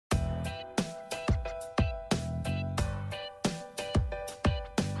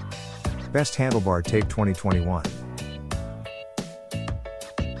Best Handlebar Tape 2021.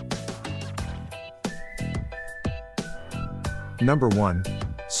 Number 1.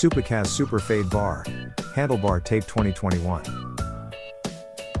 Supacaz Super Fade Bar Handlebar Tape 2021.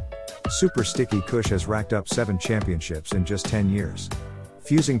 Super Sticky Cush has racked up 7 championships in just 10 years.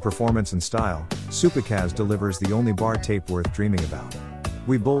 Fusing performance and style, Supacaz delivers the only bar tape worth dreaming about.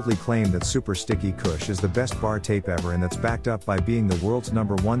 We boldly claim that Super Sticky Cush is the best bar tape ever, and that's backed up by being the world's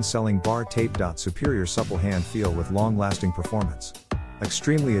 #1 selling bar tape. Superior supple hand feel with long-lasting performance.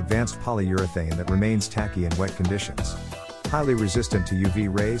 Extremely advanced polyurethane that remains tacky in wet conditions. Highly resistant to UV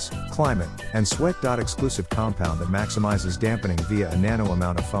rays, climate, and sweat. Exclusive compound that maximizes dampening via a nano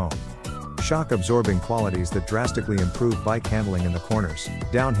amount of foam. Shock absorbing qualities that drastically improve bike handling in the corners,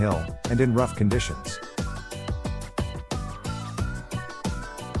 downhill, and in rough conditions.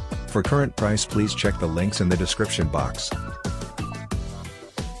 For current price, please check the links in the description box.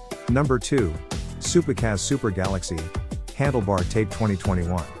 Number 2. Supacaz Super Galaxy Handlebar Tape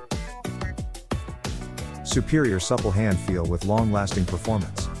 2021. Superior supple hand feel with long-lasting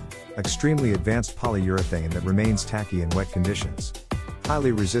performance. Extremely advanced polyurethane that remains tacky in wet conditions.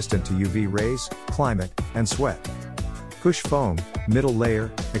 Highly resistant to UV rays, climate, and sweat. Cush foam, middle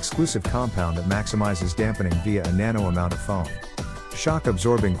layer, exclusive compound that maximizes dampening via a nano amount of foam. Shock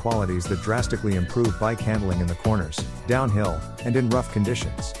absorbing qualities that drastically improve bike handling in the corners, downhill, and in rough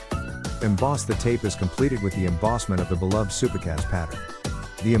conditions. Emboss. The tape is completed with the embossment of the beloved Supacaz pattern.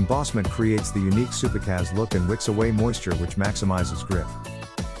 The embossment creates the unique Supacaz look and wicks away moisture, which maximizes grip.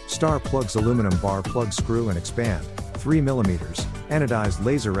 Star plugs, aluminum bar plug screw and expand, 3mm, anodized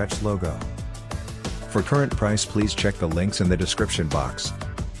laser etched logo. For current price, please check the links in the description box.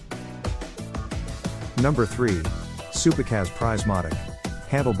 Number 3. Supacaz Prismatic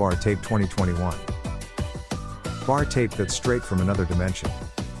Handlebar Tape 2021. Bar tape that's straight from another dimension.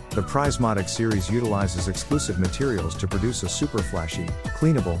 The Prismatic series utilizes exclusive materials to produce a super flashy,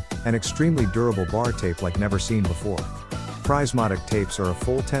 cleanable, and extremely durable bar tape like never seen before. Prismatic tapes are a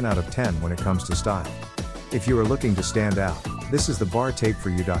full 10 out of 10 when it comes to style. If you are looking to stand out, this is the bar tape for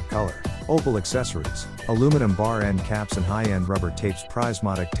you. Color, opal accessories, aluminum bar end caps, and high-end rubber tapes.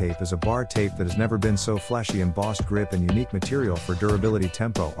 Prismatic tape is a bar tape that has never been so flashy. Embossed grip and unique material for durability.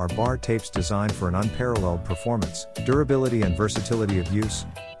 Tempo are bar tapes designed for an unparalleled performance, durability, and versatility of use.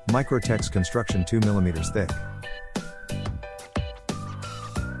 Microtex construction, 2mm thick.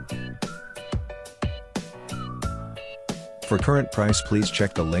 For current price, please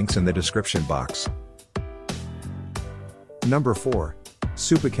check the links in the description box. Number 4.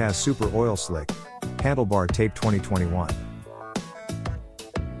 Supacaz Super Oil Slick Handlebar Tape 2021.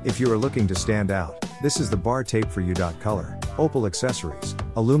 If you are looking to stand out, this is the bar tape for you. Color, opal accessories,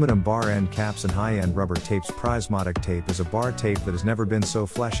 aluminum bar end caps, and high-end rubber tapes. Prismatic tape is a bar tape that has never been so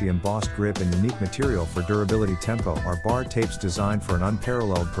flashy. Embossed grip and unique material for durability. Tempo are bar tapes designed for an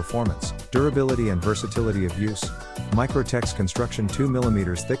unparalleled performance, durability, and versatility of use. Microtex construction,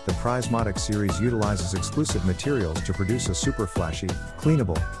 2mm thick. The Prismatic series utilizes exclusive materials to produce a super flashy,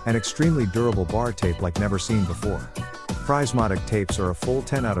 cleanable, and extremely durable bar tape like never seen before. Prismatic tapes are a full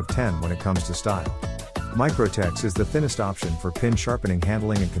 10 out of 10 when it comes to style. Microtex is the thinnest option for pin sharpening,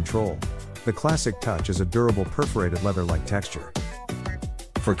 handling, and control. The classic touch is a durable perforated leather-like texture.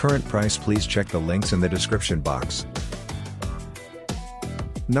 For current price, please check the links in the description box.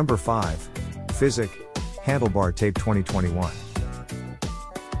 Number 5. Physic Handlebar Tape 2021.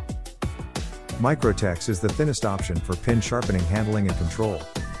 Microtex is the thinnest option for pin sharpening, handling, and control.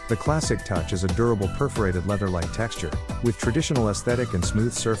 The classic touch is a durable perforated leather-like texture, with traditional aesthetic and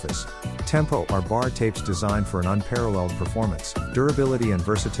smooth surface. Tempo are bar tapes designed for an unparalleled performance, durability, and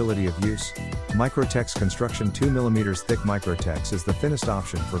versatility of use. Microtex construction, 2mm thick. Microtex is the thinnest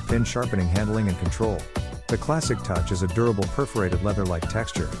option for pin sharpening, handling, and control. The classic touch is a durable perforated leather-like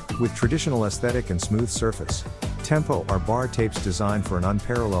texture, with traditional aesthetic and smooth surface. Tempo are bar tapes designed for an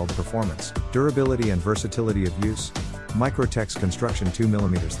unparalleled performance, durability, and versatility of use. Microtex construction,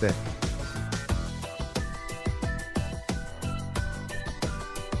 2mm thick.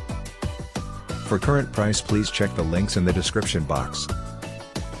 For current price, please check the links in the description box.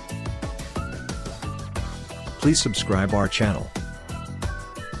 Please subscribe our channel.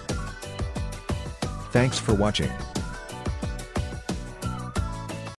 Thanks for watching.